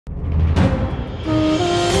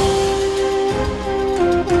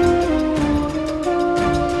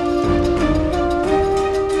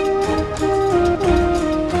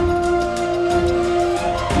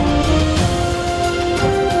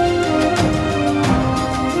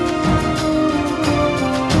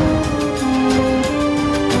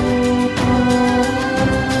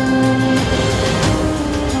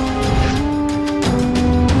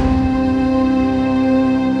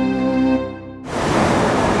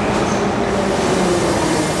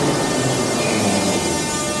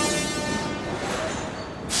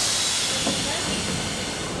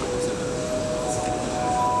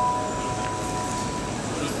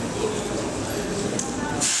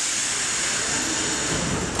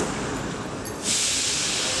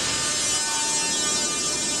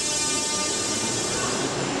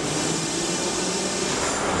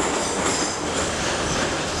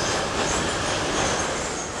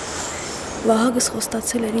Վահագս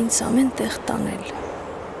խոստացել էր ինձ ամեն տեղ տանել,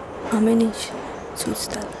 ամեն ինչ ցույց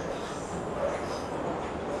տալ։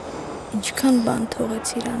 Ինչքան բան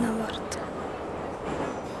թողեց իրան ավարտ։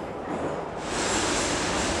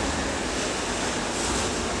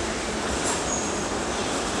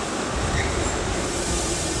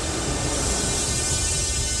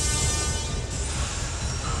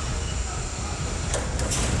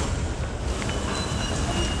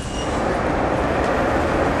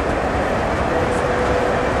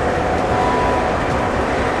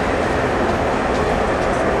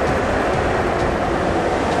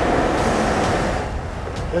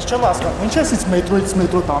 Ես չեմ հասկանում, ինչ ես ինձ մետրոից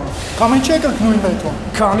մետրո տանում, կամ ինչ եք ընկնում մետրոն։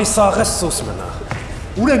 Քանի սաղես սուս մնա։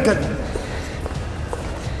 Ուր ենք գնում։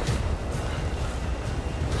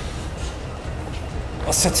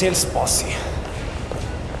 Ասեցի էլ սպասի։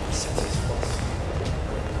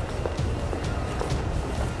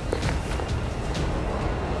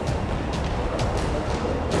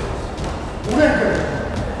 Ուր ենք գնում։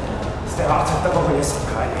 Ստեղ արդեն տվողը ես եմ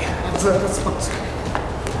քայլի։ Ձերդ սպասի։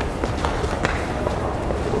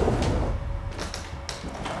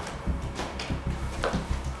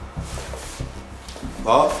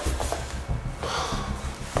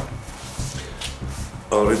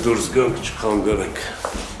 Արի դուրս գանք չխանգարենք։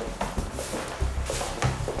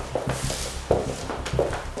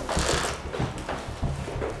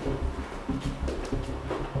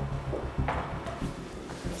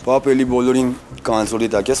 Պապ էլի բոլորին կանցորդի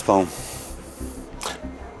տակ ես պահում։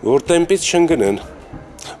 Որ տեմպից չընկնեն,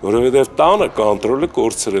 որովհետև տանը կոնտրոլը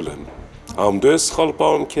կորցրել են։ Համ դու ես սխալ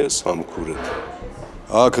պահում քեզ, համ քուրդ։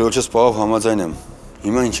 Քրոջս պահով համաձայն եմ։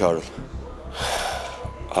 Հիմա ինչ արել։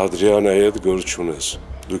 Ադրիանայի հետ գործ չունես,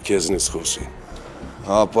 դու քեզնից խոսի։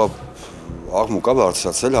 Պապ, աղմուկա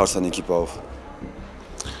բարձրացել հարսանիքի պահով։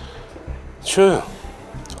 Չէ,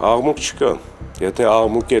 աղմուկ չկա, եթե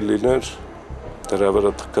աղմուկ էլ լիներ, դրա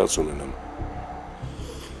վրա թքած ունենամ։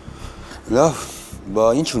 Լավ, բա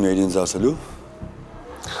ինչ ուներ ինձ ասելու։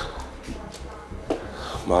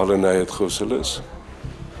 Մալենայի հետ խոսել ես։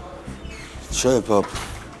 Չէ, պապ,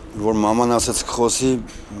 որ մաման ասեց կխոսի,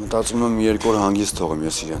 մտածում եմ 2 օր հանգիստ թողեմ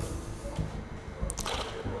ես իրան։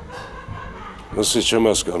 Ասի չեմ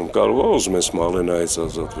հասկանում, կարող է ուզում ես Մալենայից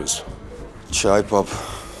ազատվես։ Չէ, այ պապ։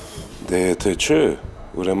 Դե եթե չէ,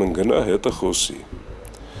 ուրեմն գնա հետը խոսի։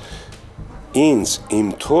 Ինձ իմ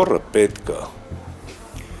թոռը պետք է։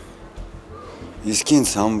 Իսկ ինձ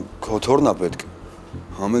համ քո թոռն է պետք,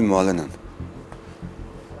 համ էլ Մալենան։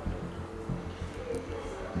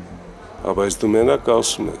 Բայց դու մենակ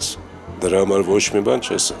ասում ես, դրա համար ոչ մի բան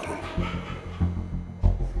չես անում։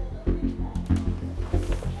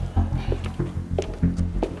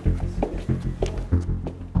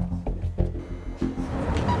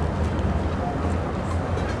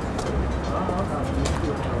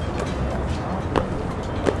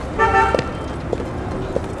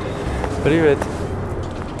 Привет.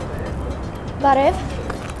 Բարև։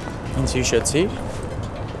 Ինձ հիշեցիր։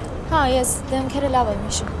 Հա, ես դեմքերը լավ եմ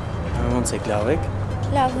հիշում։ Ոնց եք, լավ եք։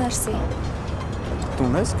 Լավ, մերսի։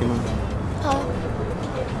 Տուն ես գնում։ Հա։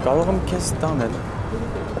 Կարող եմ քեզ տանել։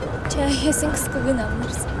 Չէ, ես ինքս կգնամ,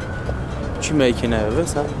 մերսի։ Չի մեքենայով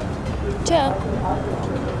ես, հա։ Չէ։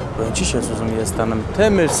 Ինչի՞ ես ուզում ես տանեմ, թե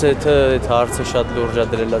մեր սեթը այդ հարցը շատ լուրջ է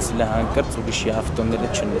դրել ասել է հանկարծ ուրիշի ավտոները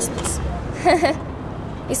չնստես։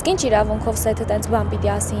 Իսկ ինչ իրավունքով սեթը տենց բան պիտի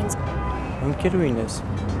ասի ինձ։ Ընկերուին ես։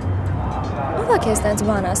 Ո՞վ է քեզ տենց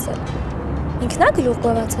բան ասել։ Ինքն է գլուխ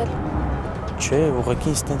գովացել։ Չէ, ուղղակի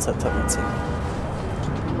ինձ տենց է թվացել։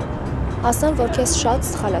 Ասեմ, որ քեզ շատ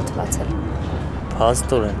սխալ է թվացել։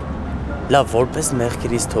 Փաստորեն։ Լավ, որպես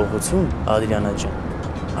մեղքերից թողություն, Ադրիանա ջան։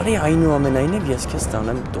 Արի այնուամենայնիվ ես քեզ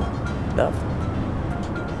տանեմ տուն։ Լավ։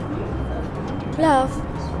 Լավ։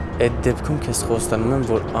 Այդ դեպքում քեզ խոստանում եմ,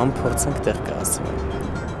 որ անփորձանք տեղ կհասցնեմ։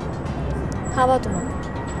 Հավատում եմ։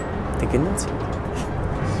 Դե գնացի։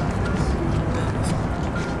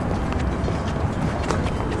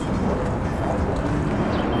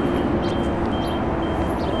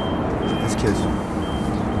 Քեզ։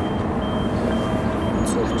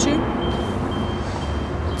 Ցուրտի։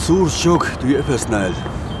 Ցուրտ շոկ, դու երբ ես նայել։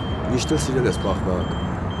 Միշտ սիրել ես պաղպաղակ։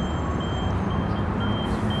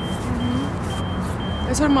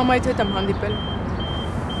 Այսօր մամայիդ հետ եմ հանդիպել։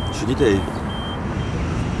 Չգիտեի։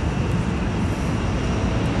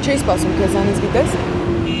 Չէի սպասում քեզանից, գիտես։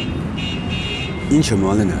 Ինչը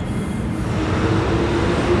Մալենը։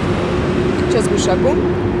 Չես գուշակում։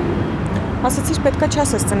 Ասացիր պետքա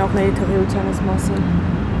չասես ծնողների թղիությանս մասին։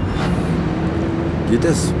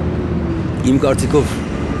 Գիտես, իմ կարծիքով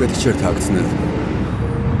պետք չէր թաքցնել։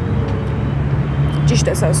 Ճիշտ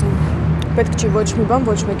ես ասում։ Պետք չի ոչ մի բան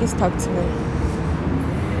ոչ մեկից թաքցնել։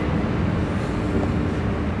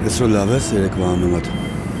 Այսօր լավ ես երեկվա համեմատ։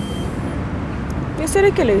 Ես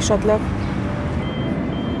երեկել էի շատ լավ։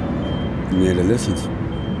 Ներել ես ինձ։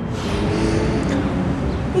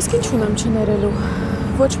 Իսկ ինչ ունեմ չներելու։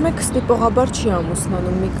 Ոչ մեկ ստիպողաբար չի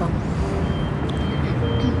ամուսնանում Միկա։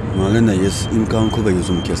 Մալենա, ես իմ կյանքով էի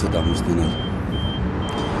ուզում քեզ հետ ամուսնանալ։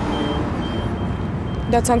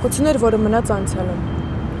 Դա ցանկություն էր, որը մնաց անցյալում։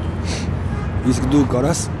 Իսկ դու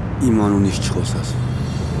կարաս իմ անունից չխոսաս։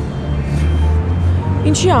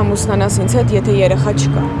 Ինչի ամուսնանաս ինձ հետ, եթե երեխա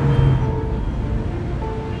չկա։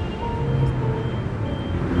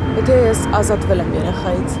 Եթե ես ազատվել եմ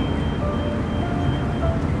երեխայից։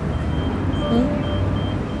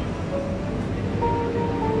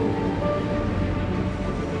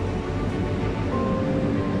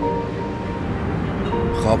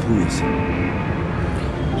 Խաբում ես։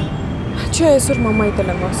 Չէ, այսօր մամայիդ էլ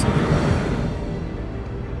եմ ասում։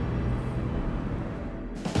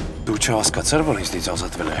 Դու չհասկացար, որ ինձնից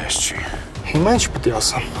ազատվել է հեշտ չի։ Հիմա ինչ պետք է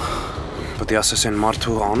ասեմ։ Պետք է ասես այն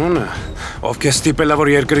մարդու անունը, ով քեզ ստիպել է, որ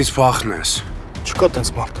երկրից փախնես։ Չկա տենց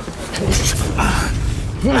մարդ։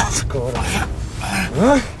 Ո՞նց կարա։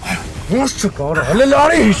 Ո՞նց չկարա։ Հələ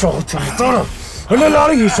լարի հիշողությունից, արա։ Հələ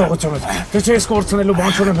լարի հիշողությունից։ Դե չէ ես կորցնելու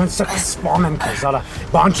բան չունեմ, հենց սա սպանեմ քեզ, արա։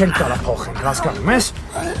 Բան չենք կարա փոխենք, հասկանում ես։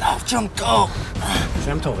 Լավ չեմ թող։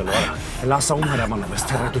 Չեմ թողելու, արա։ Հələ ասա ում հրամանով ես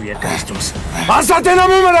թռը դու երկրից դուրս։ Ասա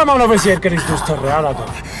դենամ ում հրամանով ես երկրից դուրս թռը, արա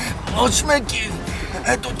դու։ Ոչ մեկին։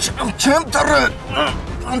 Հետո չեմ թռը։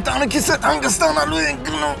 Ընտանիքիս հետ հանգստանալու ենք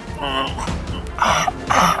գնում։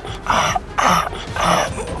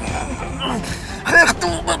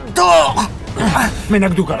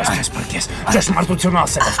 Մենակ դու կարաս քեզ փրկես, ճշմարտությունը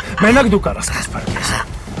ասելով, մենակ դու կարաս քեզ փրկես։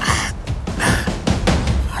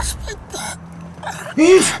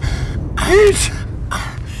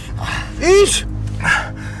 Ինչ։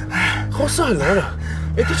 Խոսալ, արա,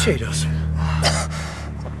 էդի չէիր ասում։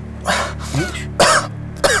 Ինչ։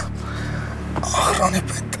 Ախրանի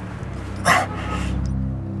պետ։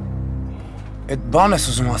 Էդ բան ես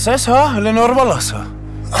ուզում ասես, հա, հələ նորմալ ասա։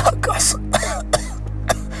 Ակաս։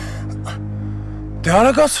 Դե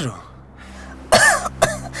արագացրու։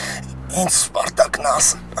 Ինձ Սպարտակն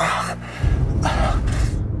ասա։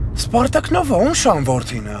 Սպարտակնովը ում շան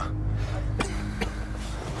որդին է։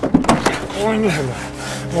 Օյնի հələ։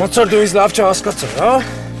 Ոնց որ դու ինձ լավ չհասկացար, հա։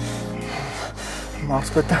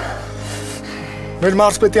 Մարզպետը։ Մեր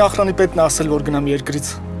մարզպետի ախրանի պետն է ասել, որ գնամ երկրից։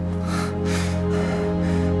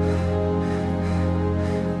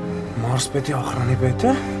 Մարզպետի ախրանի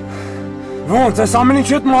պետը։ Ոնց, այս ամեն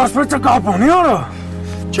ինչի հետ մարզպետը կապ ունի, արա։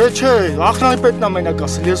 Չէ, ախրանի պետն է մենակ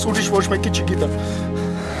ասել, ես ուրիշ ոչ մեկի չգիտեմ։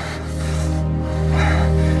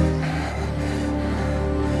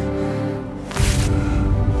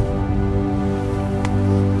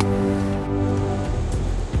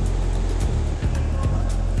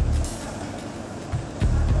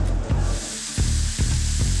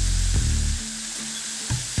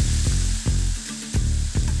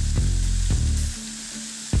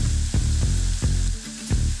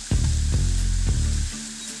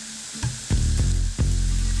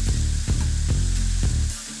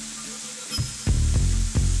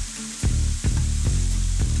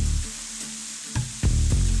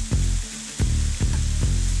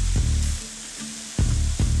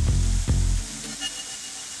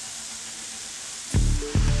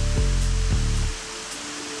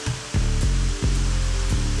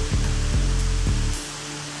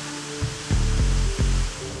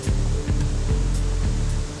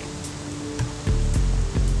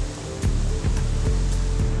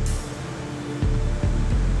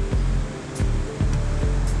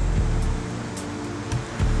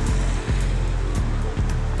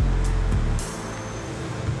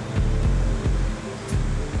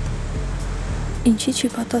 Ինչի չի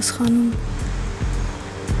պատասխանում։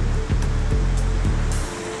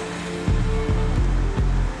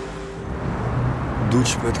 Դու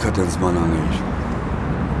չպետք է տենց բան անեիր։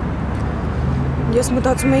 Ես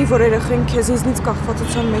մտածում էի, որ երեխեն քեզ ինձնից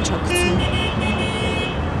կախվածության մեջ է գցում։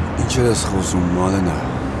 Ինչեր ես խոսում, Մալենա։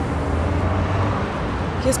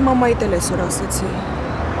 Ես մամայիդ էլ այսօր ասեցի։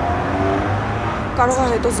 Կարող է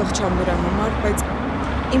հետո զղջամ նրա համար, բայց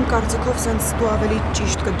իմ կարծիքով սենց դու ավելի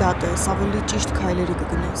ճիշտ կդատես, ավելի ճիշտ քայլերի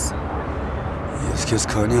կգնաս։ Ես քեզ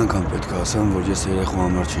քանի անգամ պետք է ասեմ, որ ես երեխու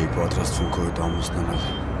համար չէի պատրաստվում քո հետ ամուսնանալ։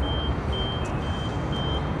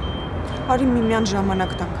 Արի միմյան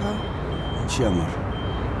ժամանակ տանք, հա։ Ինչի համար։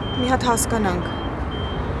 Մի հատ հասկանանք։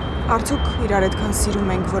 Արդյոք իրար այդքան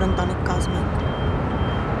սիրում ենք, որ ընտանիք կազմենք։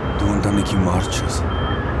 Դու ընտանիքի մարդ չես։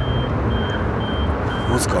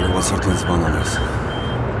 Ոնց կարողացար տենց բան անես։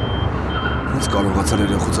 Ոնց կարողացար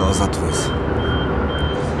երեխուց ազատվես։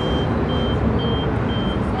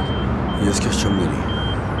 Ես քեզ չեմ ների։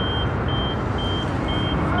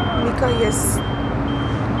 Նիկա, ես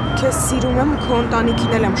քեզ սիրում եմ, քո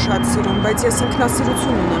ընտանիքին էլ եմ շատ սիրում, բայց ես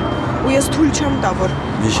ինքնասիրություն ունեմ, ու ես թույլ չեմ տա, որ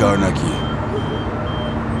Մի շարունակի։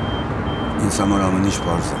 Ինձ համար ամեն ինչ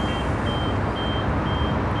պարզ է։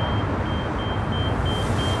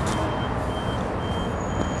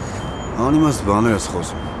 Անիմաստ բաներ ես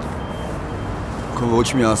խոսում։ Քո ոչ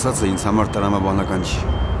մի ասածը ինձ համար տրամաբանական չի։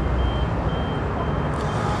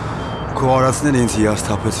 Քո արածները ինձ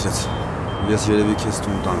հիասթափեցրեց։ Ես երևի քեզ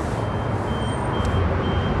տուն տանեմ։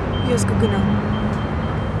 ես կգնամ։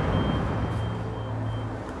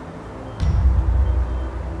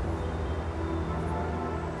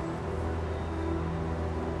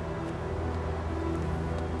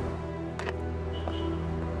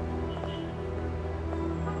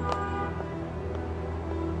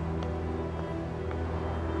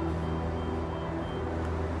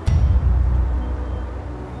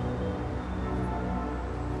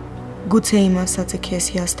 Գուցե իմ ասածը քեզ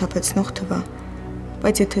հիասթափեցնող թվա,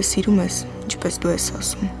 բայց եթե սիրում ես, ինչպես դու ես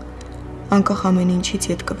ասում, անկախ ամեն ինչից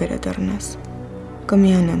ետ կվերադառնաս,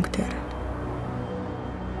 կմիանանք դեռ։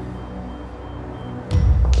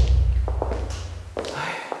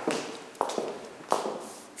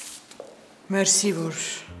 Մերսի,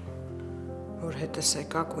 որ հետս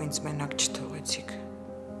եկաք ու ինձ մենակ չթողեցիք։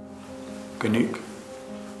 Կնիկ,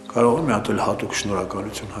 կարող եմ մի հատ էլ հատուկ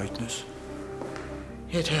շնորհակալություն հայտնես։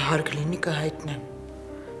 Եթե հարկ լինի կհայտնեմ։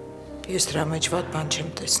 Ես դրա մեջ վատ բան չեմ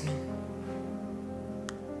տեսնում։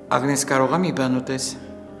 Ագնես կարող եմ մի բան ուտես։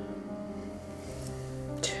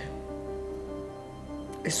 Չէ։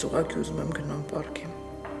 Ես ուղղակի ուզում եմ գնամ պարկեմ։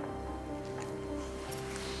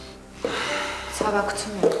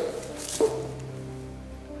 Ցավակցում եմ։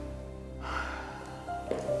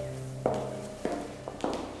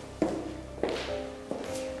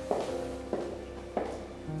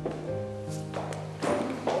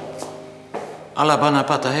 Ալա բան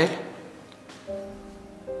ապատահել։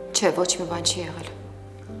 Չէ, ոչ մի բան չի եղել։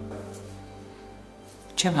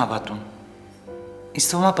 Չեմ հավատում։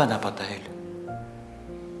 Իսկ ո՞ւմ բան ապատահել։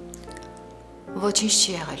 Ոչինչ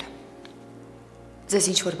չի եղել։ Ձեզ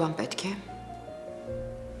ինչ-որ բան պետք է։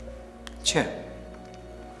 Չէ։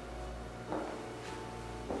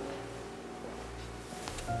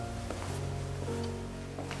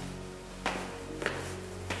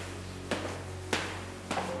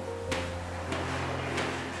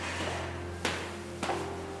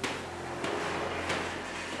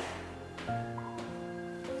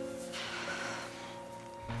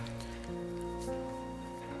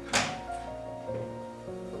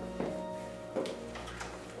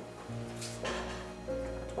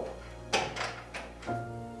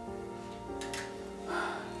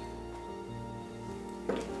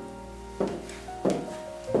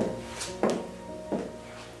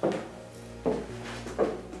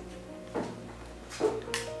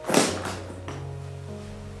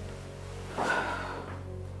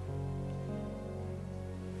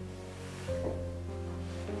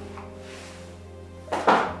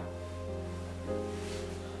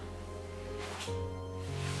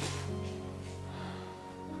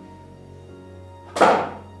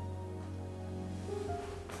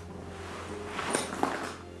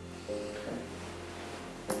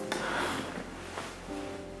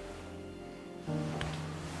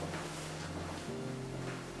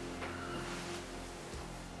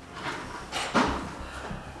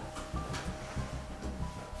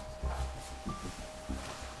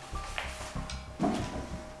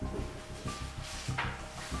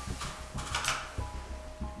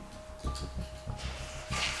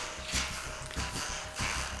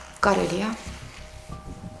 Կարելի է։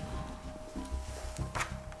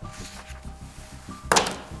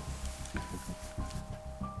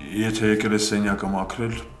 Եթե եկել ես սենյակը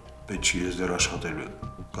մաքրել, պետք չի ես դեռ աշխատելու եմ,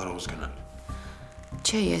 կարող ես գնալ։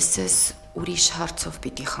 Չէ, ես ձեզ ուրիշ հարցով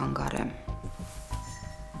պիտի խանգարեմ։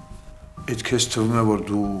 Այդ քեզ թվում է, որ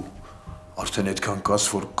դու արդեն այդքան կաս,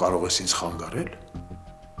 որ կարող ես ինձ խանգարել։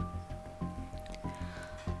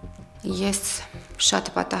 Ես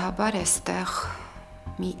շատ պատահաբար էստեղ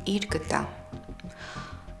մի իր գտա,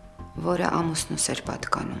 որը ամուսնուս էր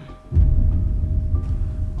պատկանում։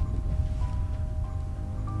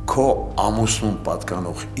 Քո ամուսնուն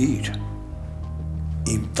պատկանող իր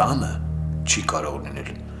իմ տանը չի կարող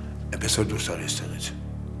լինել, այնպես որ դուրս արի այստեղից։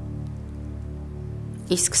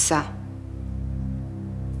 Իսկ սա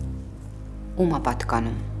ում է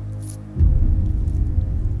պատկանում։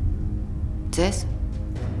 Ձեզ։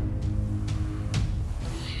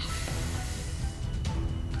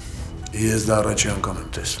 Ես դա առաջի անգամ եմ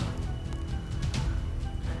տեսնում։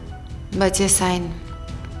 Բայց ես այն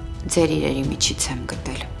ձեր իրերի միջից եմ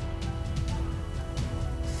գտել։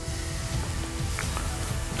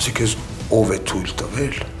 Ասի քեզ ով է թույլ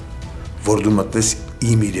տվել, որ դու մտնես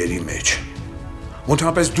իմ իրերի մեջ։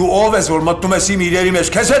 Ընդհանրապես դու ով ես, որ մտնում ես իմ իրերի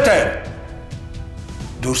մեջ, քեզ հետ է։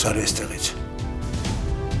 Դուրս արի այստեղից։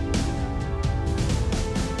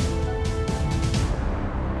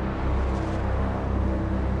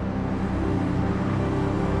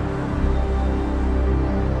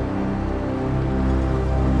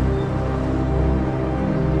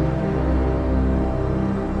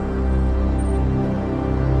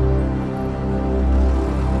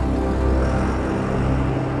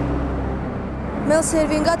 Մել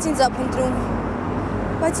սերվինգած ինձ ապընտրում,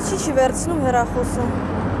 բայց չի վերցնում հեռախոսը։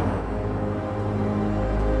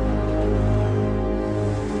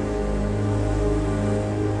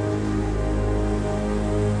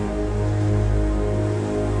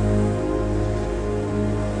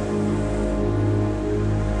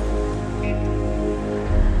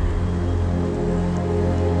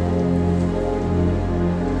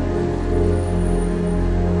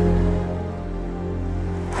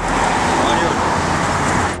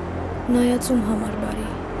 Նայածում համար բարի։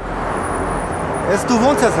 Ես դու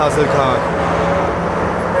ոնց ես հասել քաղաք։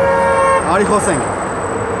 Արի խոսենք։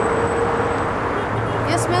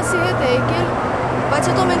 Ես Մելսի հետ էի եկել, բայց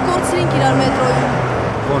հետո մենք կորցրինք իրար մետրոյում։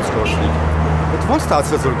 Ոնց կորցրինք։ Այդ ոնց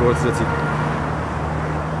ստացվեց որ կորցրեցիք։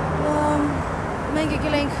 Մենք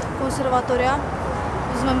եկել էինք կոնսերվատորիա,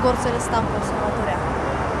 ուզում եմ գործել ստամ կոնսերվատորիա։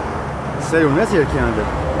 Սերուն ես երկի հանդեպ։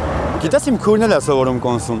 Գիտես իմ քույրն էլ է սովորում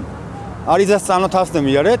կոնսում։ Արի ձեզ ծանոթացնեմ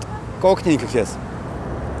իրար հետ, կօգնի ինքը քեզ։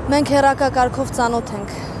 Մենք հեռակակարգով ծանոթ ենք։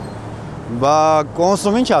 Բա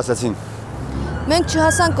կոնսում ինչ ասեցին։ Մենք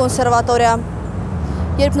չհասանք կոնսերվատորիա։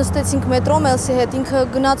 Երբ նստեցինք մետրո Մելսի հետ, ինքը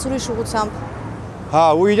գնաց ուրիշ ուղղությամբ։ Հա,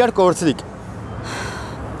 ու իրար կորցրիք։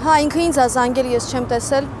 Հա, ինքը ինձ ա զանգել, ես չեմ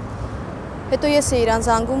տեսել։ Հետո ես էի իրան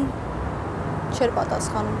զանգում, չէր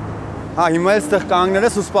պատասխանում։ Հա, հիմա էլ ստեղ կանգնել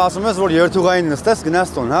ես ու սպասում ես, որ երթուղային նստես,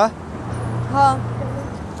 գնաս տուն, հա։ Հա։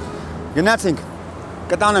 Գնացինք։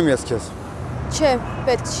 Կտանեմ ես քեզ։ Չէ,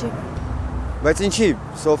 պետք չի։ Բայց ինչի,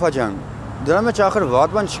 Սոֆա ջան, դրա մեջ ախր վատ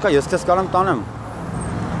բան չկա, ես քեզ կարամ տանեմ։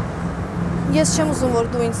 Ես չեմ ուզում, որ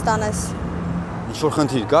դու ինձ տանես։ Ինչ-որ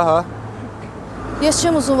խնդիր կա, հա։ Ես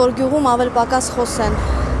չեմ ուզում, որ գյուղում ավել պակաս խոսեն։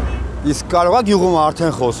 Իսկ կարող է գյուղում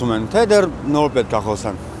արդեն խոսում են, թե դեռ նոր պետք է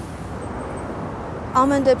խոսեն։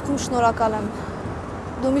 Ամեն դեպքում շնորհակալ եմ։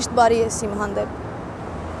 Դու միշտ բարի ես իմ հանդեպ։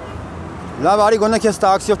 Լավ, արի գոնե քեզ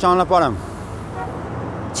տաքսիով ճանապարհեմ։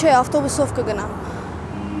 Չէ, ավտոբուսով կգնամ։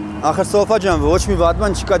 Ախր Սոֆա ջան, ոչ մի վատ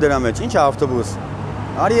բան չկա դրա մեջ, ինչ է ավտոբուս։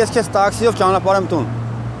 Արի ես քեզ տաքսիով ճանապարհեմ տուն։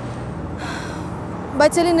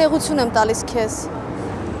 Բայց էլի նեղություն եմ տալիս քեզ։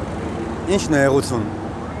 Ինչ նեղություն։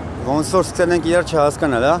 Ոնց որ սկսել ենք իրար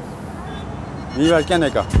չհասկանալ, հա։ Մի վարքյան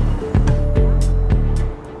եկա։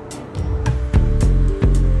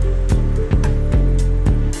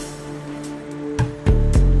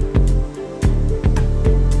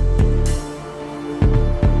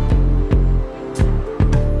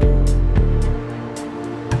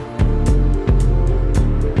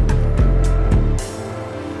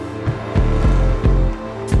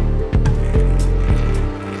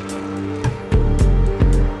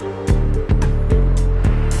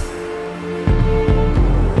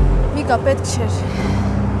 Պետք չէր։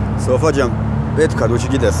 Սոֆա ջան, պետք է, դու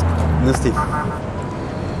չգիտես։ Նստի։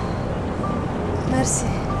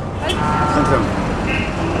 Մերսի։ Խնդրեմ։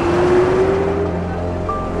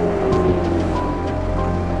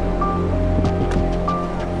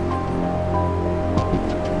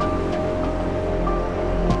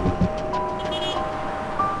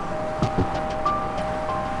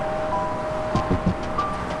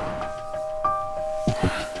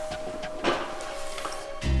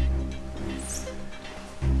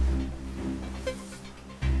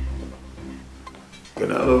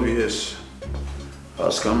 Գնալով ես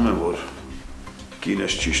հասկանում եմ, որ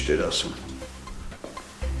կինս ճիշտ էր ասում,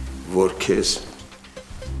 որ քեզ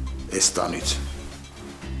այս տանից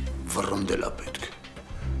վռնդել է պետք։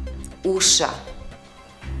 Ուշը։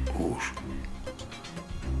 Ուշ։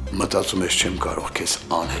 Մտածում ես չեմ կարող քեզ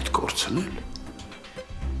անհետ կորցնել։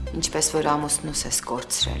 Ինչպես որ ամուսնուս ես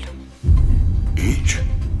կորցրել։ Ինչ։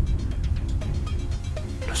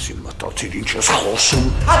 Լսի մտածիր ինչ ես խոսում։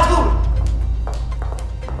 Հատուր։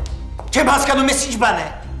 Չեմ հասկանում ես ինչ բան է։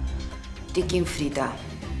 Տիկին Ֆրիդա,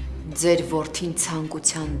 ձեր որդին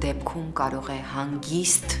ցանկության դեպքում կարող է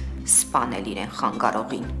հանգիստ սպանել իրեն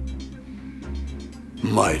խանգարողին։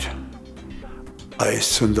 Մայր,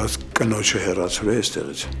 այս ցնդած կնոջը հեռացրու է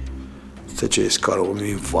այստեղից, թե չէ ես կարող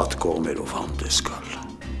եմ վատ կողմերով հանդես գալ։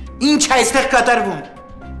 Ինչ է այստեղ կատարվում։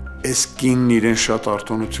 Այս կինն իրեն շատ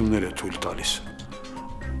արտոնություններ է թույլ տալիս,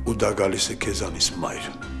 ու դա գալիս է քեզանից, մայր,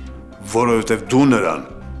 որովհետև դու նրան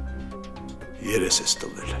երես ես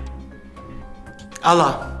տվել։ Ալա,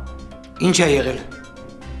 ինչ է եղել։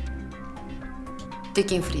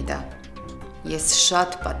 Տիկին Ֆրիդա, ես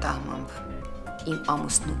շատ պատահմամբ իմ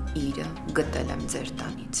ամուսնու իրը գտել եմ ձեր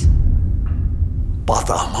տանից։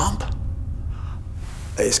 Պատահմամբ։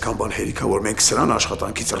 Այսքան բան հերիքա, որ մենք սրան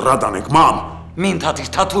աշխատանքից ռադ անենք, մամ։ Մի ընդհատիր,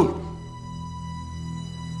 Թաթուլ։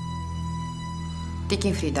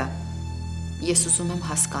 Տիկին Ֆրիդա, ես ուզում եմ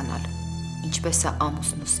հասկանալ, ինչպես է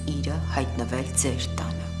ամուսնուս իրը հայտնվել ձեր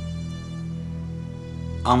տանը։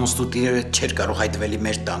 Ամուսնու տիրերը չէր կարող հայտնվելի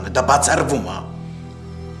մեր տանը, դա բացառվում է։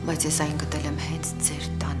 Բայց ես այն գտել եմ հենց ձեր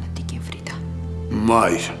տանը, Տիկին Ֆրիդա։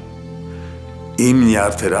 Մայր, իմ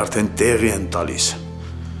նյարդեր արդեն տեղի են տալիս։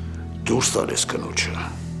 Դուրս տալես կնոջը։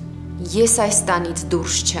 Ես այս տանից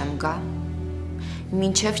դուրս չեմ գա,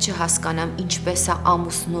 մինչև չհասկանամ ինչպես է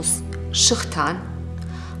ամուսնուս շղթան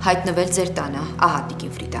հայտնվել ձեր տանը, ահա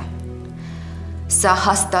Տիկին Ֆրիդա։ Սա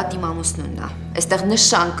հաստատ իմ ամուսնունն է, այստեղ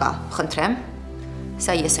նշան կա, խնդրեմ,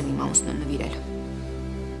 սա ես եմ իմ ամուսնուն նվիրել։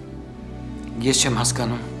 Ես չեմ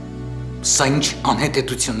հասկանում, սա ինչ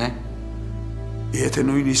անհետեթություն է։ Եթե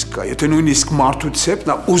նույնիսկ մարդու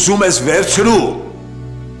ցեպն է, ուզում ես վերցրու։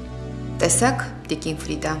 Տեսակ, Տիկին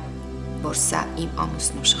Ֆրիդա, որ սա իմ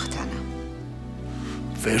ամուսնու շղթան է։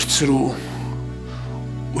 Վերցրու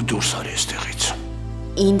ու դուրս արի այստեղից։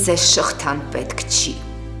 Ինձ այս շղթան պետք չի։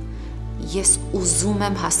 Ես ուզում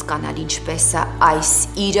եմ հասկանալ ինչպես է այս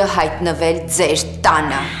իրը հայտնվել ձեր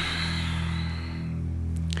տանը։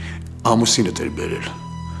 Ամուսինը էր բերել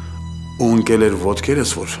ու ընկել էր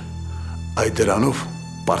ոտքերս, որ այդ դրանով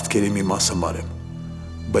պարտքերի մի մասը մարեմ,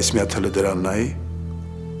 բայց մի հատ հլը դրան նայի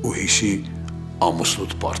ու հիշի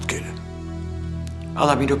ամուսնուտ պարտքերը։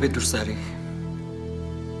 Ալա մի րոպե դուրս արի։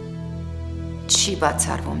 Չի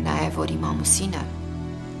բացառվում նաև, որ իմ ամուսինը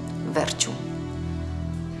վերջում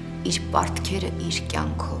իր պարտքերը իր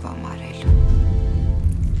կյանքով է մարել։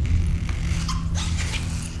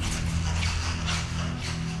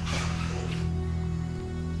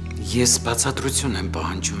 Ես բացատրություն եմ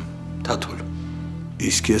պահանջում, Թաթուլ։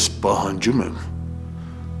 Իսկ ես պահանջում եմ,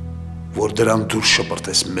 որ դրան դուրս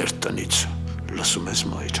շպրտես մեր տնից, լսում ես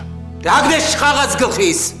մայր։ Դե ագնես չխաղաց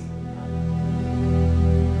գլխիս։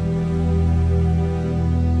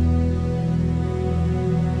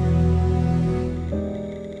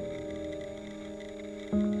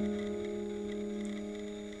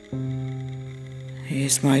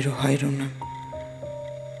 Ես մայրու հայրուն եմ,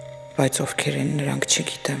 բայց ովքեր են նրանք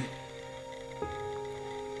չգիտեմ։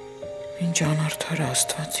 Ինչ անարդար է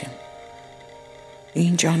Աստված իմ։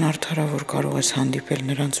 Ինչ անարդար է, որ կարող ես հանդիպել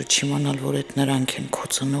նրանց ու չիմանալ, որ այդ նրանք են քո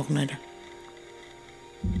ծնողները։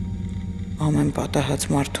 Ամեն պատահած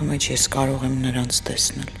մարդու մեջ ես կարող եմ նրանց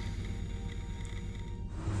տեսնել։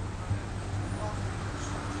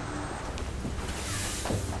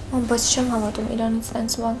 Բայց չեմ հավատում իրանից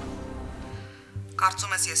տենց բան։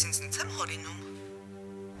 Կարծում ես ես ինձնից եմ հորինում։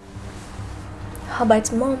 Հա, բայց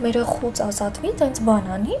մամ, մեր խուց ազատվի, տենց բան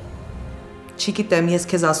անի։ Չգիտեմ, ես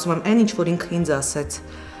քեզ ասում եմ, այն ինչ որ ինքը ինձ ասեց։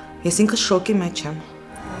 Ես ինքս շոկի մեջ եմ։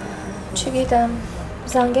 Չգիտեմ,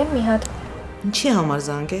 զանգեմ մի հատ։ Ինչի համար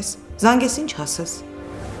զանգես։ Զանգես ինչ ասես։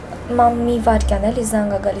 Մամ, մի վարքյան էլի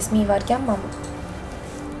զանգա գալիս, մի վարքյան, մամ։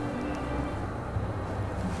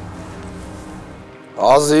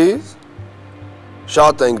 Ազիզ,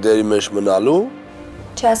 շատ ենք դերի մեջ մնալու։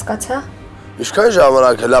 Չհասկացա։ Ինչքան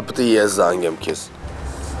ժամանակ հլա պետք է ես զանգեմ քեզ։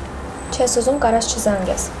 Չես ուզում, կարաս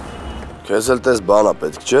չզանգես։ Քեզ էլ տես բանա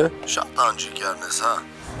պետք չէ։ Շատ անջիկյարն ես, հա։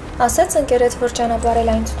 Ասեց ընկերդ, որ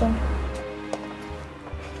ճանապարհել այն տուն։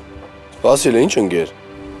 Սպասիլ, ինչ ընկեր։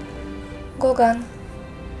 Գոգան։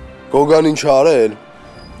 Գոգան ինչ արել։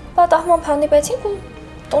 Պատահմամբ հանդիպեցինք ու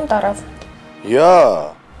տուն տարավ։ Յա։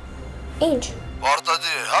 Ինչ։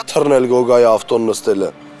 Պարտադիր է, հա թռնել Գոգայի ավտոն նստելը։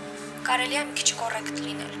 Կարելի է մի քիչ կոռեկտ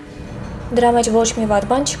լինել։ Դրա մեջ ոչ մի վատ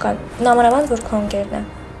բան չկա, նամանավանդ որ քո ընկերն է։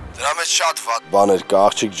 Դրա մեջ շատ վատ բաներ կա,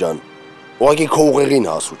 աղջիկ ջան։ Ուղղակի քո ուղեղին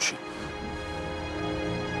հասու չի։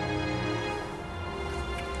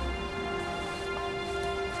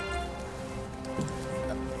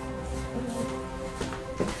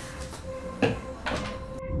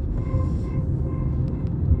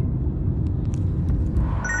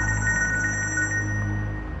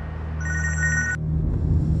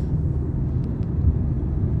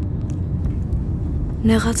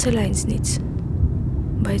 Նեղացել է ինձնից,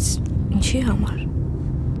 բայց ինչի համար։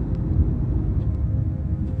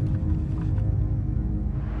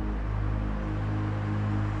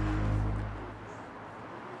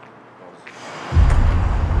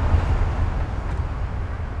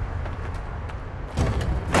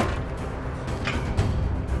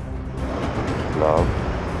 Լավ։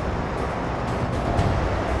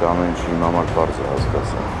 Իսկ ամեն ինչ իմ համար բարձ է,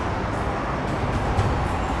 հասկացա։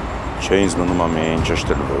 Չէ ինձ մնում է միայն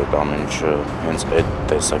ճշտել, որ այդ ամեն ինչը հենց այդ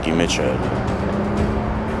տեսակի մեջ է եղել։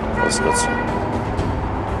 Հասկացա։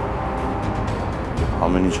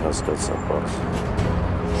 Ամեն ինչ հասկացա, բարձ։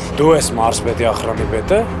 Դու ես մարզպետի ախրանի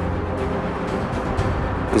պետը։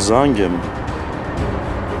 Կզանգեմ։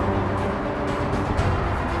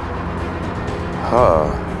 Հա,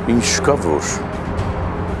 ինչ կա որ։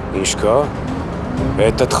 Ինչ կա։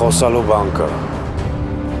 Հետդ խոսալու բան կա։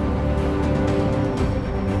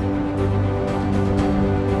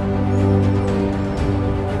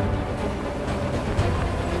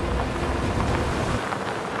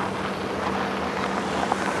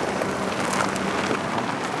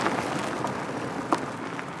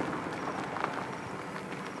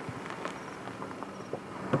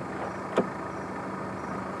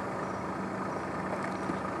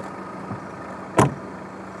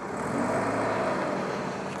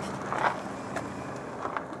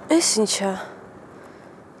 Էս ինչա,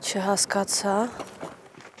 չհասկացա։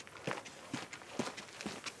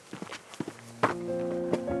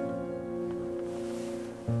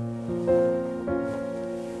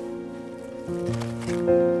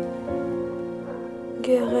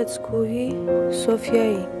 Գեղեցկուհի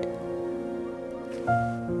Սոֆիային,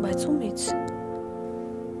 բայց ումից։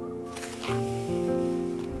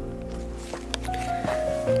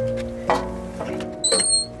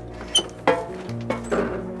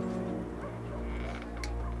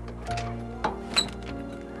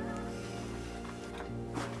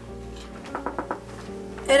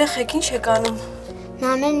 Երեխեք ինչ եք անում։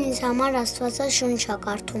 Նանեն ինձ համար Աստվածա շունչ է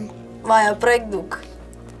կարդում։ Վայ, ապրեք դուք։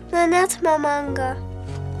 Նանած մաման գա։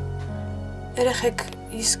 Երեխեք,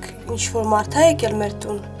 իսկ ինչ-որ մարդ է եկել մեր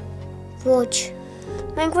տուն։ Ոչ։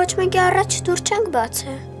 Մենք ոչ մեկի առաջ դուր չենք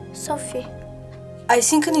բացել, Սոֆի։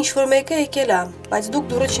 Այսինքն ինչ-որ մեկը եկել է, բայց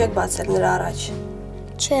դուք դուռը չեք բացել նրա առաջ։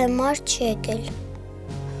 Չէ, մարդ չի եկել։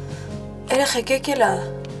 Երեխեք եկել է,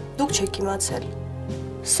 դուք չեք իմացել։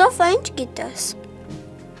 Սոֆա, ինչ գիտես։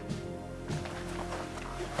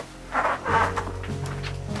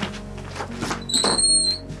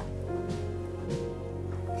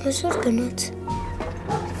 Այսօր գնաց։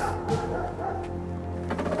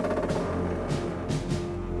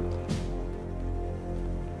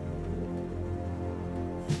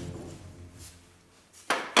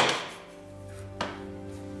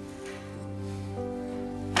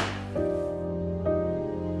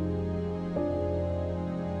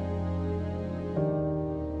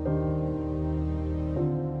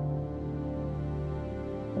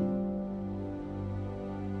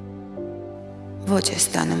 Ոչ ես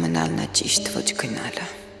տանը մնալն է ճիշտ, ոչ գնալը։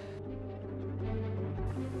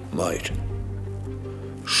 Մայր,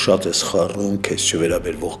 շատ ես խառնում քեզ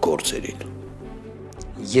չվերաբերվող գործերին։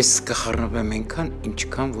 Ես կխառնվեմ այնքան,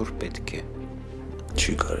 ինչքան որ պետք է։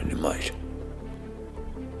 Չի կարելի, մայր։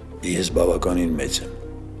 Ես բավականին մեծ եմ։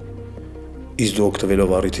 Իսկ դու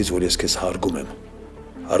օգտվելով առիթից, որ ես քեզ հարգում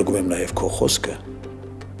եմ նաև քո խոսքը,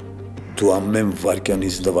 դու ամեն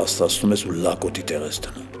վայրկյանից նվաստացնում ես ու լակոտի տեղ ես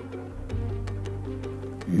դնում։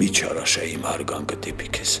 Մի չարաշա իմ հարգանքը դեպի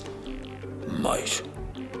քեզ, մայր։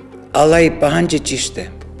 Ալայի պահանջը ճիշտ է։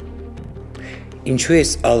 Ինչու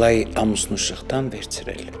ես Ալայի ամուսնու շղթան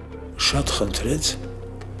վերցրել։ Շատ խնդրեց,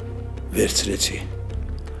 վերցրեցի,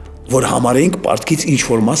 որ համարեինք պարտքից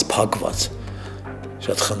ինչ-որ մաս փակված։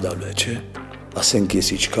 Շատ խնդալու է, չէ՞։ Ասենք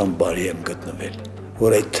ես ինչքան բարի եմ գտնվել,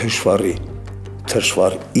 որ այդ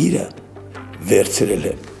թշվառ իրը վերցրել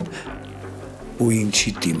եմ ու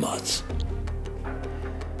ինչի դիմաց։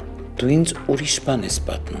 Դու ինձ ուրիշ բան ես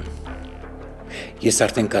պատմում։ Ես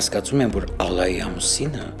արդեն կասկածում եմ, որ Ալայի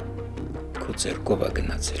ամուսինը քո ձեռքով է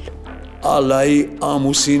գնացել։ Ալայի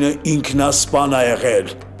ամուսինը ինքնասպան է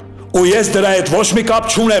եղել։ Ու ես դրա հետ ոչ մի կապ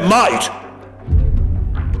չունեմ, մայր։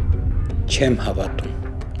 Չեմ հավատում։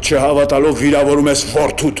 Չհավատալով վիրավորում ես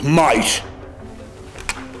որդուդ, մայր։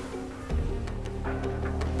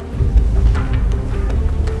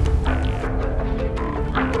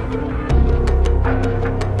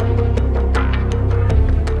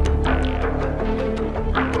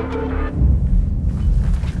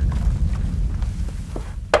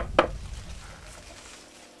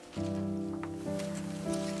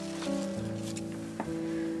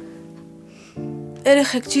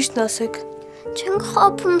 Երեխեք ճիշտն ասեք։ Չենք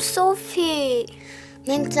խաբում, Սոֆի։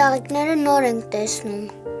 Մենք ծաղիկները նոր ենք տեսնում։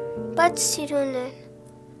 Բայց սիրուն են։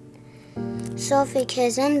 Սոֆի,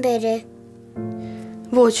 քեզ են բերե։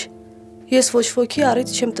 Ոչ, ես ոչ ոքի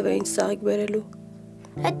առից չեմ տվել ինձ ծաղիկ բերելու։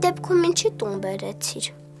 Այդ դեպքում ինչի տուն բերեցիր։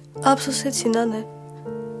 Ափսոսեցի, նանե։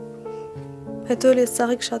 Հետո էլ ես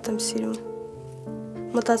ծաղիկ շատ եմ սիրում։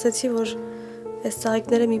 Մտածեցի, որ Այս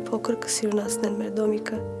ծաղիկները մի փոքր կսիրունացնեն մեր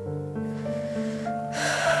դոմիկը։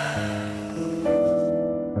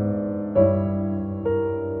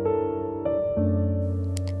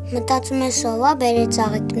 Մտածում ես ով է բերել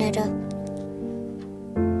ծաղիկները։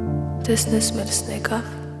 Տեսնես մերս եկավ։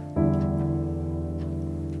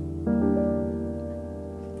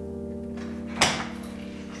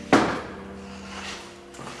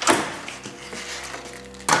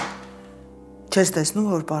 Չես տեսնում,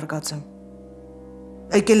 որ պարկած եմ։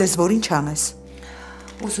 Եկել ես, որ ինչ անես։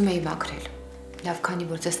 Ուզում էի մաքրել։ Լավ, քանի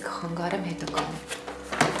որ ձեզ կխանգարեմ, հետը կանեմ։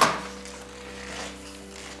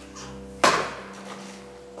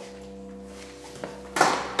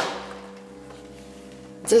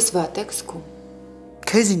 Ձեզ վատ եք զգում։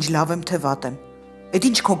 Քեզ ինչ լավ եմ, թե վատ եմ։ Էդ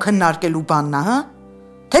ինչ քո քննարկելու բանն է, հա?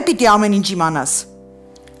 Թե պիտի ամեն ինչ իմանաս։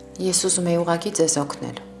 Ես ուզում էի ուղղակի ձեզ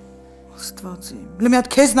օգնել։ Աստված իմ, լի մի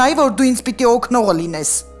հատ քեզ նայի, որ դու ինձ պիտի օգնողը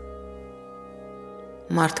լինես։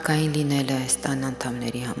 Մարդկային լինելը այս տան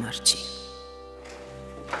անդամների համար չի։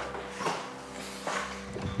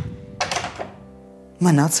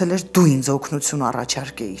 Մնացել էր դու ինձ օգնություն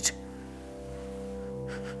առաջարկեիր։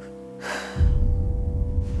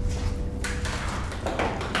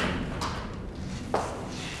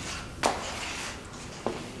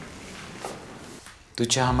 Դու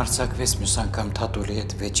չհամարձակվես մյուս անգամ Թաթուլի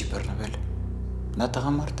հետ վեճի բռնվել։ Նա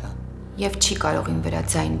տղամարդ է։ Եվ չի կարող իմ վրա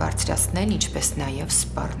ձայն բարձրացնել, ինչպես նաև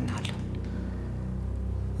սպառնալ։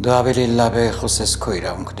 Դու ավելի լավ է խոսես քո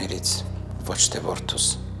իրավունքներից, ոչ թե որդուս։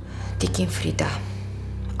 Տիկին Ֆրիդա,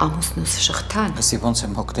 ամուսնուս շղթան։ Ասի ոնց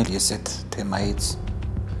եմ հոգնել ես այդ թեմայից։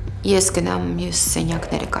 Ես գնամ մյուս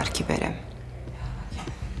սենյակները կարգի բերեմ։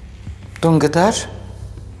 Տուն գտար։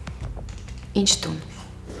 Ինչ տուն։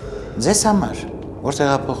 Ձեզ համար, որ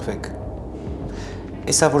տեղափոխվեք։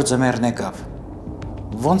 Էսա որ ձմեռն եկավ։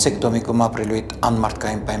 Ոնց եք դոմիկում ապրելու այդ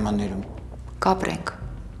անմարդկային պայմաններում։ Կապրենք։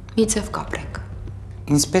 Մի ձև կապրենք։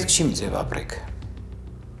 Ինձ պետք չի մի ձև ապրեք։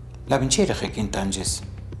 Լավ, ինչի երեխեքին տանջես։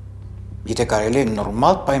 Եթե կարելի է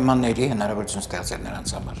նորմալ պայմանների հնարավորություն ստեղծել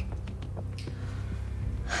նրանց համար։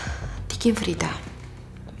 Տիկին Ֆրիդա,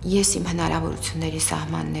 ես իմ հնարավորությունների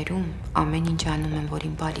սահմաններում ամեն ինչ անում եմ, որ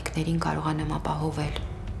իմ բալիկներին կարողանամ ապահովել։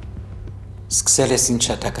 Սկսել ես ինչ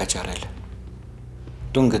շատակաճարել։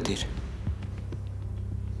 Տուն գտիր։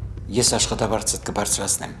 Ես աշխատավարձդ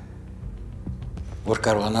կբարձրացնեմ, որ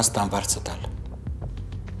կարողանաս տան վարձը տալ։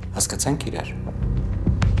 Հասկացանք իրար։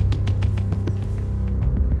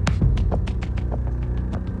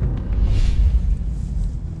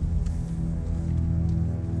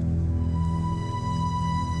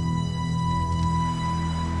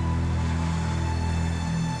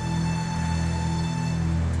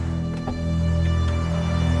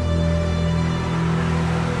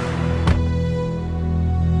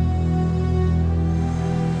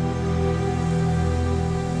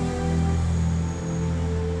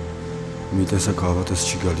 Մի տեսակ հավատս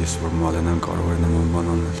չի գալիս, որ Մալենան կարող էր նման բան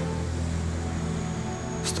անել։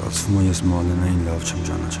 Ստացվում է ես Մալենային լավ չեմ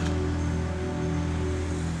ճանաչել։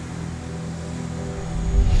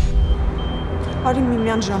 Արի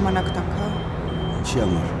միմյան ժամանակ տանք, հա։ Ինչի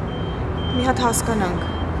համար։ Մի հատ հասկանանք։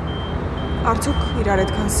 Արդյոք իրար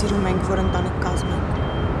այդքան սիրում ենք, որ ընտանիք կազմենք։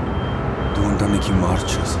 Դու ընտանիքի մարդ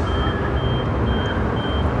չես։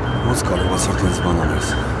 Ոնց կարողացար տենց բան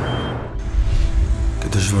անես։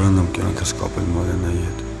 Դժվարանամ կյանքս կապել Մալենայի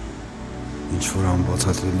հետ, ինչ-որ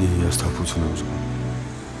անբացատրելի հիասթափություն եմ զգում։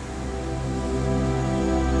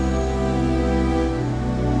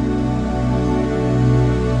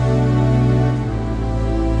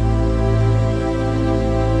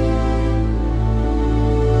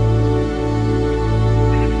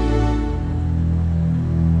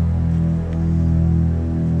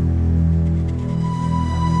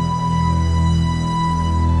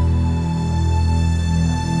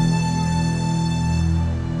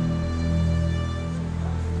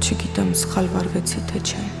 Չգիտեմ սխալ վարվեցի թե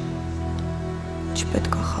չէ,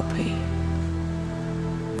 չպետք է խաբեի,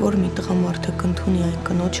 որ մի տղամարդը կընդունի այն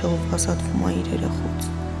կնոջը, ով ազատվում է իր երեխուց,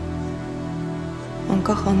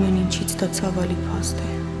 անկախ ամեն ինչից դա ցավալի փաստ է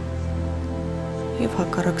և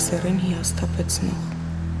հակառակ սեռին հիասթափեցնող,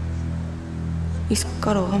 իսկ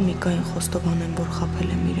կարող է Միկային խոստովանեմ, որ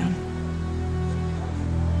խաբել եմ իրան։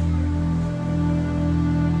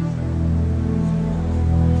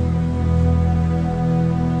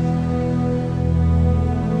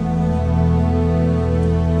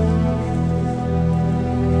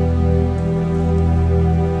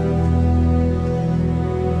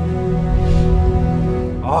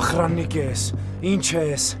 Ախրաննիկ ես, ինչ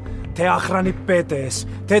ես, թե ախրանի պետ ես,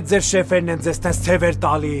 թե ձեր շեֆերն են ձեզ տես թևեր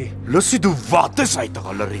տալի։ Լսի դու վատ ես այդ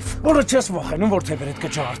տղա լրիվ։ Որը չես վախենում, որ թևերդ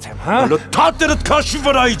կջարդեմ, հա։ Հələ թատերդ քաշի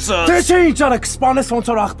վրայից։ Թե չէ ինչ արա կսպանես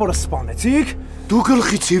ոնց որ աղբորը սպանեցիք։ Դու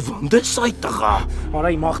գլխից հիվանդ ես այդ տղա։ Արա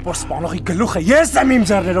իմ աղբոր սպանողի գլուխը ես եմ իմ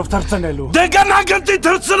ձեռներով թռցնելու։ Դե գնա գտի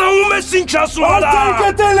թռցնում ես ինչ ասում արա։ Արտան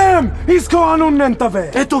գտել եմ, իսկ քո անունն են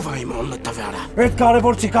տվել։ Հետո վայ իմ անունը տվերա։ Այդ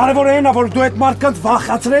կարևոր չի, կարևորը այն է, որ դու այդ մարդկանց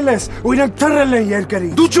վախացրել ես ու իրենք թռել են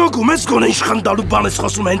երկրից։ Դու ջոգում ես գոնե ինչ խնդալու բան ես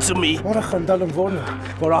խոսում հենց մի։ Որը խնդալում որն է,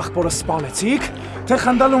 որ աղբորը սպանեցիք, թե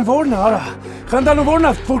խնդալում որն է, արա։ Խնդալում որն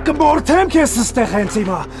է, որ կմորթեմ քեզ ստեղ հենց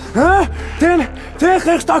հիմա, հա։ Թե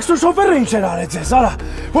խեղճ տաքսի շոֆերը ինչ էր արել ձեզ, արա։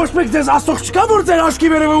 Ոչ մեկ ձեզ ասող չկա, որ ձեր աչքի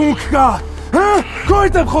վերևը ունք կա։ Հա։ Քո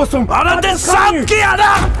հետ եմ խոսում։ Արա դե սապկի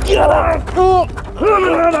արա։